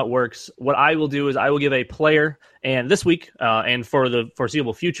don't know how it works, what I will do is I will give a player, and this week and for the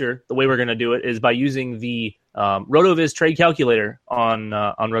foreseeable future, the way we're going to do it is by using the RotoViz trade calculator on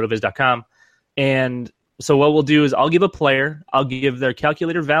rotoviz.com. And so what we'll do is I'll give a player, I'll give their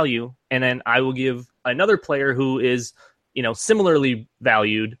calculator value, and then I will give another player who is, similarly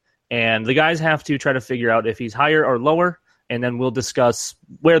valued, and the guys have to try to figure out if he's higher or lower, and then we'll discuss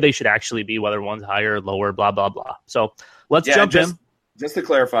where they should actually be, whether one's higher or lower, blah, blah, blah. So let's jump in. Just to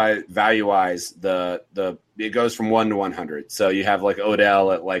clarify, value-wise, it goes from 1 to 100. So you have like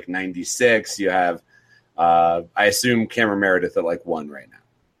Odell at like 96. You have, I assume, Cameron Meredith at like 1 right now.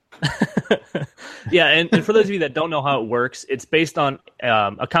 Yeah, and for those of you that don't know how it works, it's based on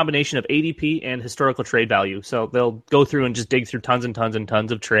a combination of ADP and historical trade value. So they'll go through and just dig through tons and tons and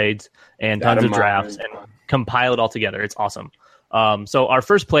tons of trades and tons of drafts and compile it all together. It's awesome. So our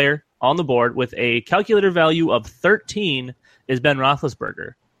first player on the board with a calculator value of 13 is Ben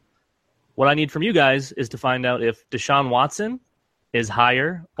Roethlisberger. What I need from you guys is to find out if Deshaun Watson is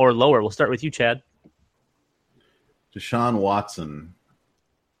higher or lower. We'll start with you, Chad. Deshaun Watson.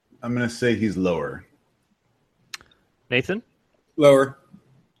 I'm going to say he's lower. Nathan? Lower.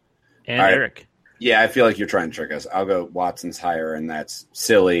 And right. Eric? Yeah, I feel like you're trying to trick us. I'll go Watson's higher, and that's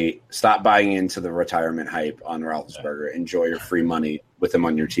silly. Stop buying into the retirement hype on Roethlisberger. Enjoy your free money with him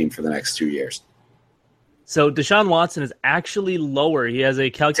on your team for the next 2 years. So Deshaun Watson is actually lower. He has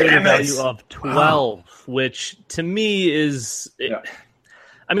a calculator value of 12, which to me is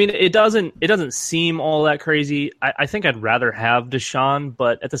I mean, it doesn't seem all that crazy. I think I'd rather have Deshaun,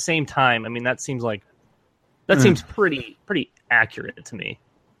 but at the same time, I mean, that seems pretty accurate to me.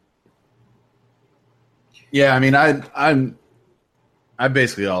 Yeah, I mean, I'm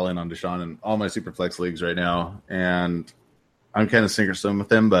basically all in on Deshaun in all my Superflex leagues right now, and I'm kind of sink or swim with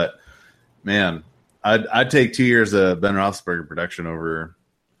him. But man, I'd take 2 years of Ben Roethlisberger production over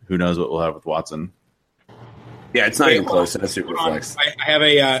who knows what we'll have with Watson. Yeah, it's not even close in a Superflex.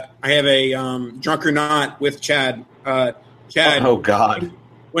 I have a drunk or not with Chad. Chad. Oh God!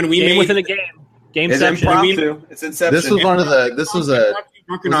 When we game made within a game Inception. It's Inception. This was a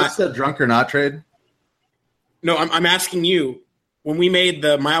drunk or not trade. No, I'm asking you. When we made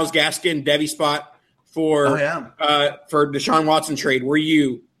the Myles Gaskin Devy spot for Deshaun Watson trade, were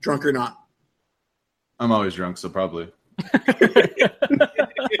you drunk or not? I'm always drunk, so probably.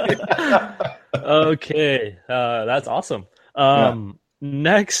 Okay, that's awesome.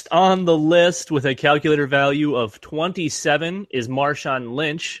 Next on the list with a calculator value of 27 is Marshawn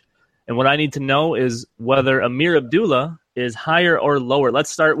Lynch. And what I need to know is whether Amir Abdullah is higher or lower.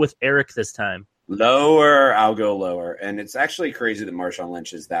 Let's start with Eric this time. Lower. I'll go lower. And it's actually crazy that Marshawn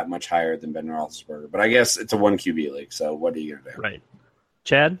Lynch is that much higher than Ben Roethlisberger. But I guess it's a 1 QB league, so what are you going to do? Right.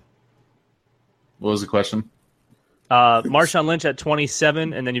 Chad? What was the question? Marshawn Lynch at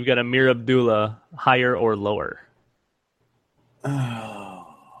 27, and then you've got Amir Abdullah higher or lower. Amir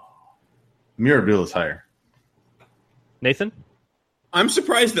Abdullah's higher. Nathan? I'm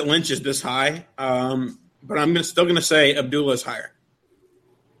surprised that Lynch is this high, but I'm still going to say Abdullah is higher.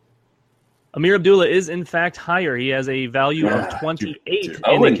 Amir Abdullah is, in fact, higher. He has a value of 28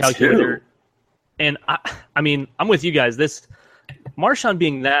 in the calculator. 2. And, I mean, I'm with you guys. This Marshawn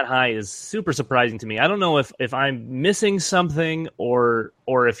being that high is super surprising to me. I don't know if I'm missing something or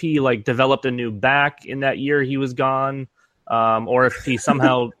if he developed a new back in that year he was gone, or if he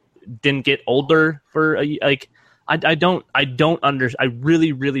somehow didn't get older for I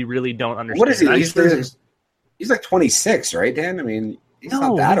really, really, really don't understand. What is he? He's like 26, right, Dan? I mean, he's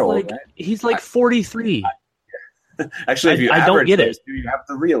not that old. Right? He's 43. Actually, if you I don't get it. You have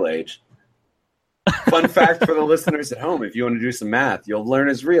the real age. Fun fact for the listeners at home: if you want to do some math, you'll learn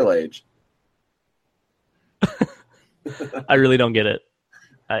his real age. I really don't get it.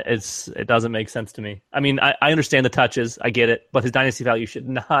 It doesn't make sense to me. I mean, I understand the touches, I get it, but his dynasty value should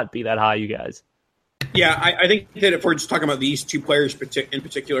not be that high, you guys. Yeah, I think that if we're just talking about these two players in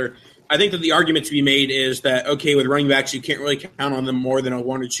particular, I think that the argument to be made is that, okay, with running backs, you can't really count on them more than a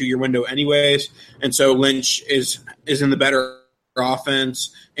 1 or 2 year window anyways, and so Lynch is in the better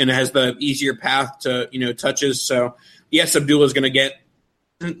offense and has the easier path to touches. So yes, Abdullah is going to get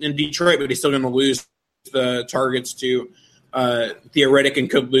in Detroit, but he's still going to lose the targets to Theoretic and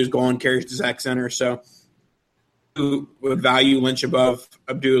could lose goal and carries to Zach Center. So who would value Lynch above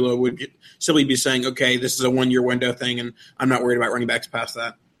Abdullah would simply be saying, okay, this is a 1 year window thing, and I'm not worried about running backs past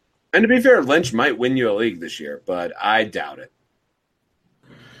that. And to be fair, Lynch might win you a league this year, but I doubt it.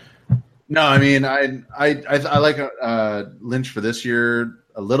 No, I mean, I like Lynch for this year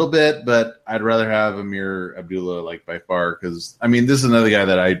a little bit, but I'd rather have Amir Abdullah like by far because I mean this is another guy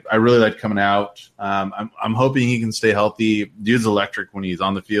that I really like coming out. I'm hoping he can stay healthy. Dude's electric when he's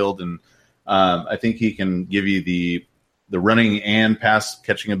on the field, and I think he can give you the running and pass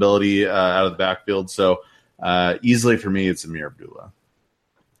catching ability out of the backfield. So easily for me, it's Amir Abdullah.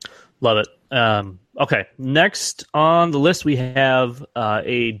 Love it. Okay, next on the list we have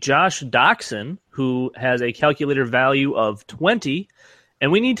a Josh Doxson who has a calculator value of 20,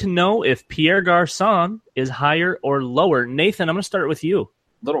 and we need to know if Pierre Garçon is higher or lower. Nathan, I'm going to start with you.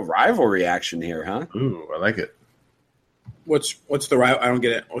 Little rivalry action here, huh? Ooh, I like it. What's the I don't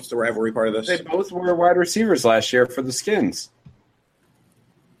get it. What's the rivalry part of this? They both were wide receivers last year for the Skins.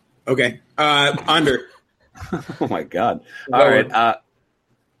 Okay, under. Oh my God! All right,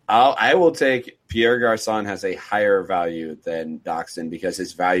 I will take Pierre Garçon has a higher value than Doxson because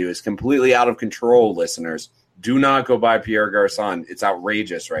his value is completely out of control. Listeners, do not go buy Pierre Garçon; it's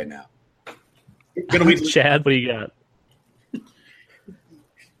outrageous right now. Chad, what do you got?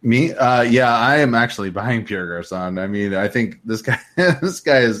 Me? Yeah, I am actually buying Pierre Garçon. I mean, I think this guy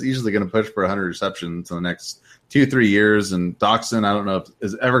is easily going to push for 100 receptions in the next 2-3 years. And Doxson, I don't know if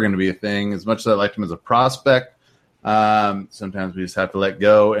is ever going to be a thing. As much as I liked him as a prospect, sometimes we just have to let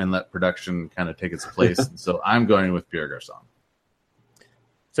go and let production kind of take its place. And so I'm going with Pierre Garçon.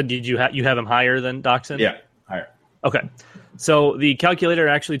 So did you have him higher than Doxson? Yeah, higher. Okay. So the calculator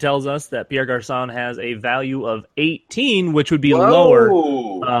actually tells us that Pierre Garçon has a value of 18, which would be lower.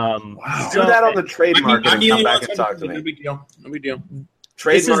 Wow. Do that on the trade market and come back and talk to me. No big deal. No big deal.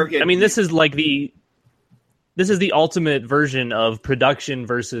 Trade market. I mean, this is like the ultimate version of production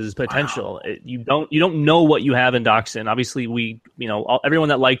versus potential. Wow. You don't know what you have in Doxson. Obviously, everyone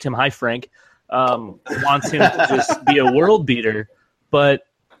that liked him, hi Frank, wants him to just be a world beater, but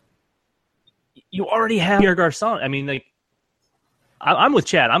you already have Pierre Garçon. I mean, like, I'm with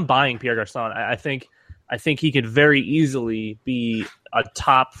Chad. I'm buying Pierre Garçon. I think he could very easily be a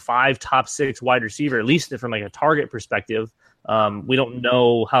top 5, top 6 wide receiver, at least from like a target perspective. We don't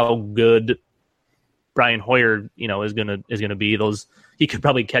know how good Brian Hoyer, is gonna be. He could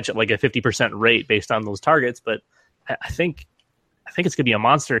probably catch at like a 50% rate based on those targets, but I think it's gonna be a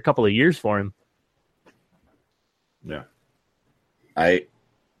monster a couple of years for him. Yeah, I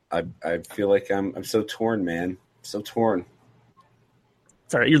feel like I'm so torn, man. So torn.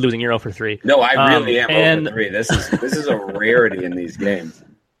 It's all right. You're losing. You're 0 for 3. No, I really am 0 for 3. This is a rarity in these games.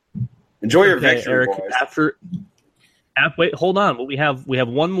 Enjoy your victory, Eric, boys. Wait, hold on. Well, we have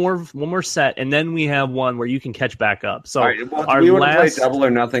one more set, and then we have one where you can catch back up. So, all right, well, do we want to play double or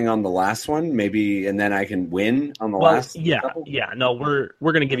nothing on the last one, maybe, and then I can win on the last? Yeah, couple? yeah. No, we're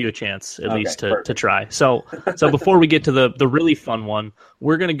going to give you a chance at least to try. So before we get to the really fun one,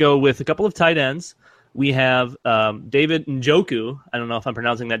 we're going to go with a couple of tight ends. We have David Njoku. I don't know if I'm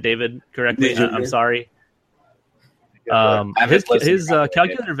pronouncing that David correctly. I'm sorry. His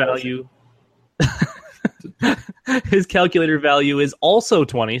calculator value. His calculator value is also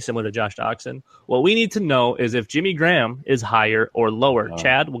 20, similar to Josh Doxson. What we need to know is if Jimmy Graham is higher or lower.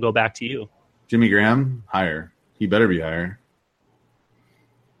 Chad, we'll go back to you. Jimmy Graham, higher. He better be higher.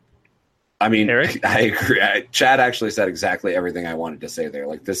 I mean, Eric? I agree. Chad actually said exactly everything I wanted to say there.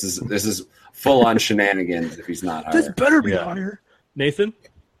 Like, this is full on shenanigans if he's not higher. This better be higher. Nathan?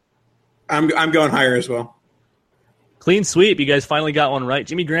 I'm going higher as well. Clean sweep. You guys finally got one right.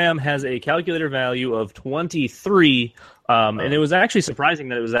 Jimmy Graham has a calculator value of 23, and it was actually surprising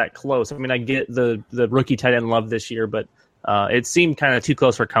that it was that close. I mean, I get the rookie tight end love this year, but it seemed kind of too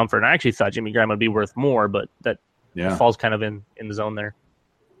close for comfort. And I actually thought Jimmy Graham would be worth more, but that falls kind of in the zone there.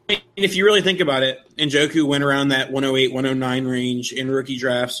 And if you really think about it, Njoku went around that 108, 109 range in rookie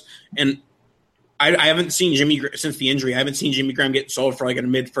drafts, and I haven't seen since the injury. I haven't seen Jimmy Graham get sold for like a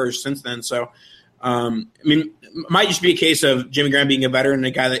mid-first since then. So, I mean, it might just be a case of Jimmy Graham being a veteran,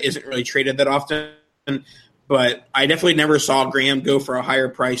 a guy that isn't really traded that often. But I definitely never saw Graham go for a higher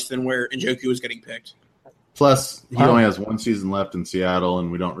price than where Njoku was getting picked. Plus, he only has one season left in Seattle,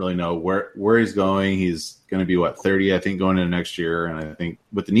 and we don't really know where he's going. He's going to be, 30, I think, going into next year. And I think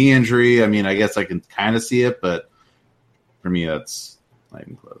with the knee injury, I mean, I guess I can kind of see it, but for me, that's not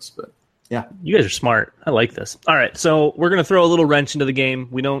even close. But yeah. You guys are smart. I like this. All right, so we're going to throw a little wrench into the game.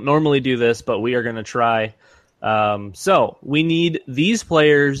 We don't normally do this, but we are going to try. So we need these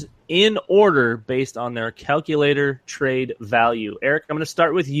players in order based on their calculator trade value. Eric, I'm going to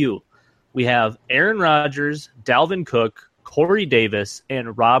start with you. We have Aaron Rodgers, Dalvin Cook, Corey Davis,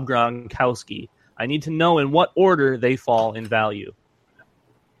 and Rob Gronkowski. I need to know in what order they fall in value.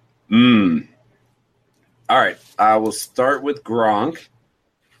 All right. I will start with Gronk.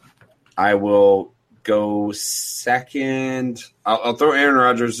 I will go second. I'll throw Aaron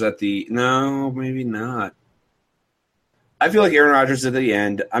Rodgers at the – no, maybe not. I feel like Aaron Rodgers at the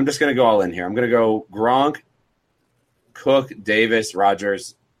end. I'm just going to go all in here. I'm going to go Gronk, Cook, Davis,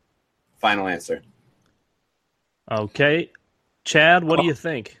 Rodgers. Final answer. Okay. Chad, what do you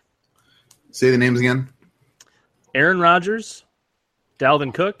think? Say the names again. Aaron Rodgers,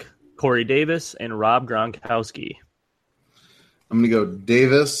 Dalvin Cook, Corey Davis, and Rob Gronkowski. I'm going to go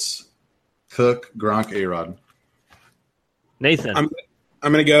Davis, Cook, Gronk, A-Rod. Nathan. I'm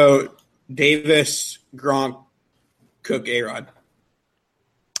going to go Davis, Gronk, Cook, A-Rod.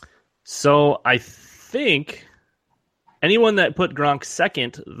 So I think anyone that put Gronk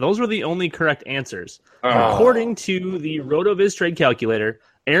second, those were the only correct answers. Oh. According to the RotoViz trade calculator,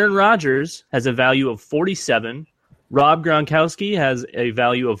 Aaron Rodgers has a value of 47. Rob Gronkowski has a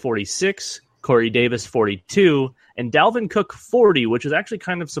value of 46. Corey Davis, 42. And Dalvin Cook, 40, which is actually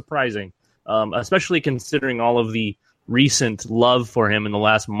kind of surprising, especially considering all of the recent love for him in the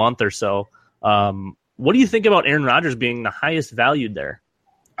last month or so. What do you think about Aaron Rodgers being the highest valued there?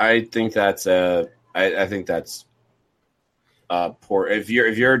 I think that's I think that's poor. If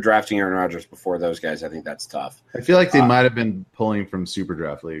you're drafting Aaron Rodgers before those guys, I think that's tough. I feel like they might have been pulling from super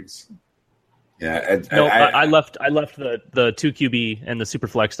draft leagues. Yeah, I left the 2 QB and the super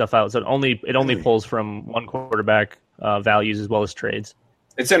flex stuff out, so it only pulls from one quarterback values as well as trades.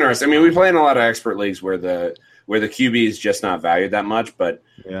 It's interesting. I mean, we play in a lot of expert leagues where the QB is just not valued that much, but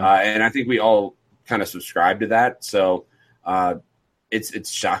and I think we all kind of subscribe to that. So it's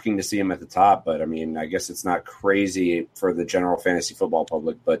shocking to see him at the top, but I mean, I guess it's not crazy for the general fantasy football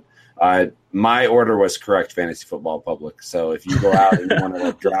public. But my order was correct, fantasy football public. So if you go out and you want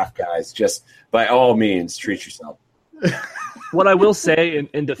to draft guys, just by all means treat yourself. What I will say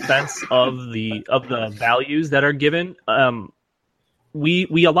in defense of the values that are given,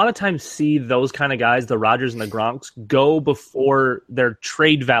 we a lot of times see those kind of guys, the Rodgers and the Gronks, go before their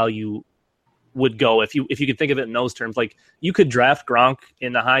trade value would go. If you could think of it in those terms, like you could draft Gronk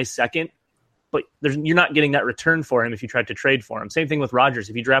in the high second, but you're not getting that return for him if you tried to trade for him. Same thing with Rodgers.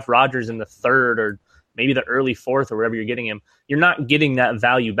 If you draft Rodgers in the third or maybe the early fourth or wherever you're getting him, you're not getting that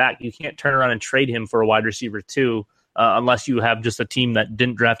value back. You can't turn around and trade him for a wide receiver too, unless you have just a team that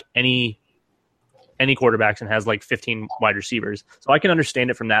didn't draft any quarterbacks and has like 15 wide receivers. So I can understand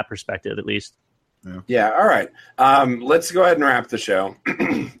it from that perspective, at least. Yeah. All right. Let's go ahead and wrap the show.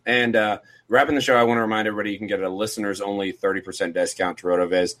 And wrapping the show, I want to remind everybody you can get a listeners only 30% discount to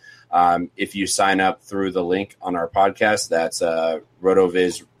RotoViz if you sign up through the link on our podcast. That's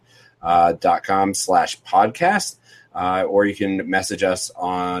rotoviz.com/podcast. Or you can message us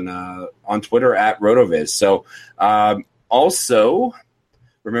on Twitter at RotoViz. So also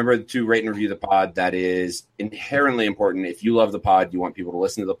remember to rate and review the pod. That is inherently important. If you love the pod, you want people to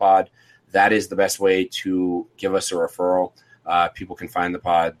listen to the pod, that is the best way to give us a referral. People can find the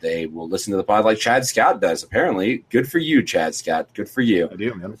pod. They will listen to the pod like Chad Scott does, apparently. Good for you, Chad Scott. Good for you. I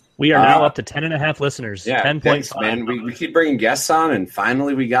do, man. We are now up to 10.5 listeners. Yeah, 10.5. thanks, man. We keep bringing guests on, and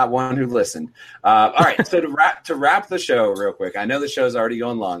finally we got one who listened. All right, so to wrap the show real quick, I know the show's already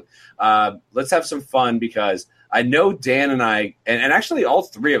going long. Let's have some fun because I know Dan and I, and actually all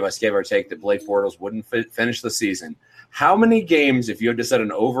three of us gave our take that Blake Bortles wouldn't finish the season. How many games, if you had to set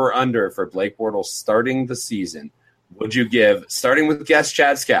an over-under for Blake Bortles starting the season, would you give, starting with guest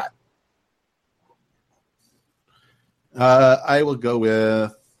Chad Scott? I will go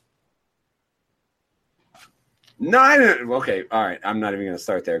with 9. Okay, all right. I'm not even going to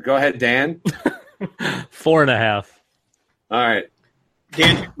start there. Go ahead, Dan. 4.5. All right.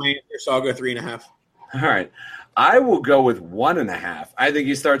 Dan took my answer, so I'll go 3.5. All right. I will go with 1.5. I think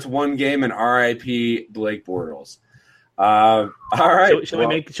he starts one game in RIP Blake Bortles. All right. Shall we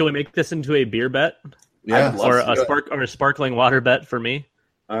make this into a beer bet? Yeah, or a sparkling water bet for me?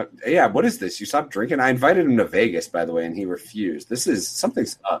 Yeah, what is this? You stopped drinking? I invited him to Vegas, by the way, and he refused. This is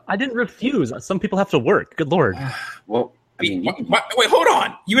something's up. I didn't refuse. Some people have to work. Good Lord. Well, I mean, wait, hold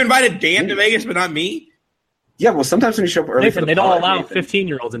on. You invited Dan to Vegas, but not me? Yeah, well, sometimes when you show up early, Nathan, they don't allow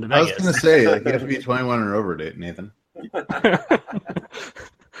 15-year-olds into Vegas. I was going to say, like, you have to be 21 or over, Nathan.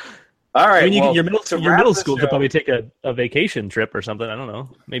 All right. I mean, your middle school show, could probably take a vacation trip or something. I don't know.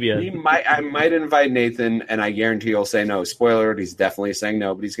 Maybe I might invite Nathan, and I guarantee he'll say no. Spoiler alert, he's definitely saying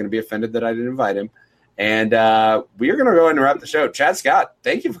no, but he's going to be offended that I didn't invite him. And we are going to go ahead and wrap the show. Chad Scott,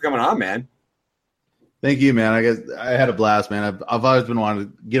 thank you for coming on, man. Thank you, man. I guess I had a blast, man. I've always been wanting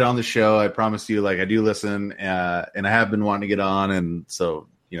to get on the show. I promise you, like, I do listen, and I have been wanting to get on, and so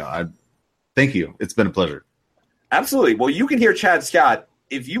I thank you. It's been a pleasure. Absolutely. Well, you can hear Chad Scott.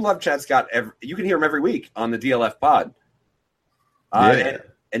 If you love Chad Scott, you can hear him every week on the DLF pod.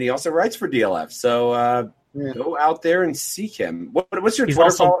 and he also writes for DLF. So go out there and seek him. What's your He's Twitter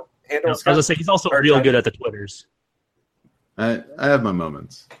also, handle? I was going to say, he's also real good at the Twitters. I have my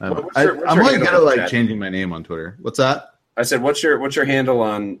moments. I'm what's really your good handle, at Chad? changing my name on Twitter. What's that? I said, what's your handle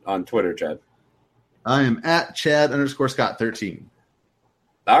on Twitter, Chad? I am at Chad_Scott13.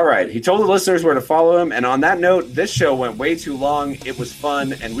 All right. He told the listeners where to follow him. And on that note, this show went way too long. It was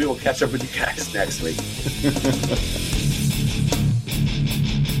fun, and we will catch up with you guys next week.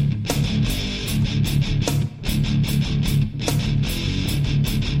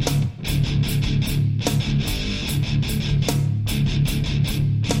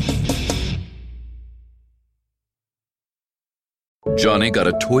 Johnny got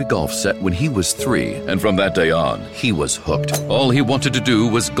a toy golf set when he was 3, and from that day on, he was hooked. All he wanted to do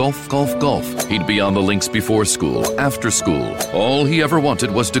was golf, golf, golf. He'd be on the links before school, after school. All he ever wanted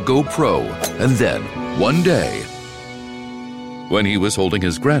was to go pro. And then, one day, when he was holding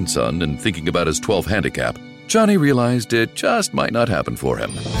his grandson and thinking about his 12 handicap, Johnny realized it just might not happen for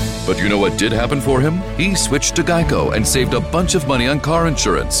him. But you know what did happen for him? He switched to Geico and saved a bunch of money on car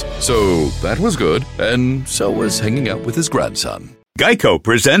insurance. So that was good, and so was hanging out with his grandson. Geico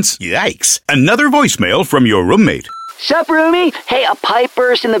presents, yikes, another voicemail from your roommate. Sup, roomie? Hey, a pipe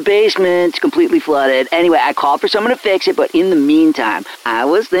burst in the basement. It's completely flooded. Anyway, I called for someone to fix it, but in the meantime, I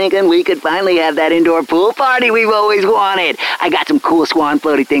was thinking we could finally have that indoor pool party we've always wanted. I got some cool swan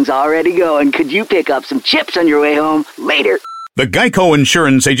floaty things already going. Could you pick up some chips on your way home? Later. The Geico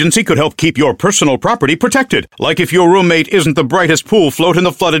Insurance Agency could help keep your personal property protected, like if your roommate isn't the brightest pool float in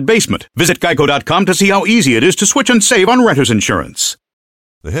the flooded basement. Visit geico.com to see how easy it is to switch and save on renter's insurance.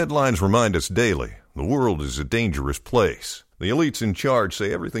 The headlines remind us daily, the world is a dangerous place. The elites in charge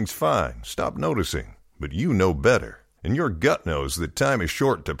say everything's fine, stop noticing. But you know better. And your gut knows that time is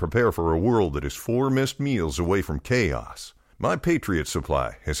short to prepare for a world that is 4 missed meals away from chaos. My Patriot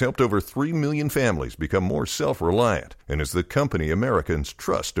Supply has helped over 3 million families become more self-reliant and is the company Americans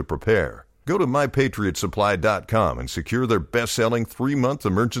trust to prepare. Go to MyPatriotSupply.com and secure their best-selling 3-month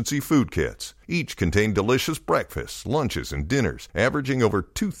emergency food kits. Each contain delicious breakfasts, lunches, and dinners, averaging over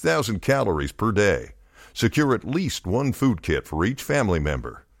 2,000 calories per day. Secure at least 1 food kit for each family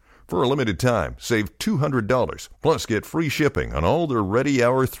member. For a limited time, save $200, plus get free shipping on all their Ready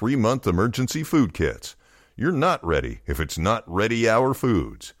Hour 3-month emergency food kits. You're not ready if it's not Ready Hour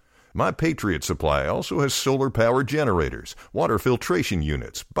Foods. My Patriot Supply also has solar power generators, water filtration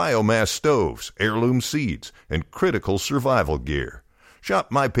units, biomass stoves, heirloom seeds, and critical survival gear.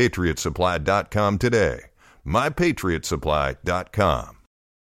 Shop MyPatriotSupply.com today. MyPatriotSupply.com.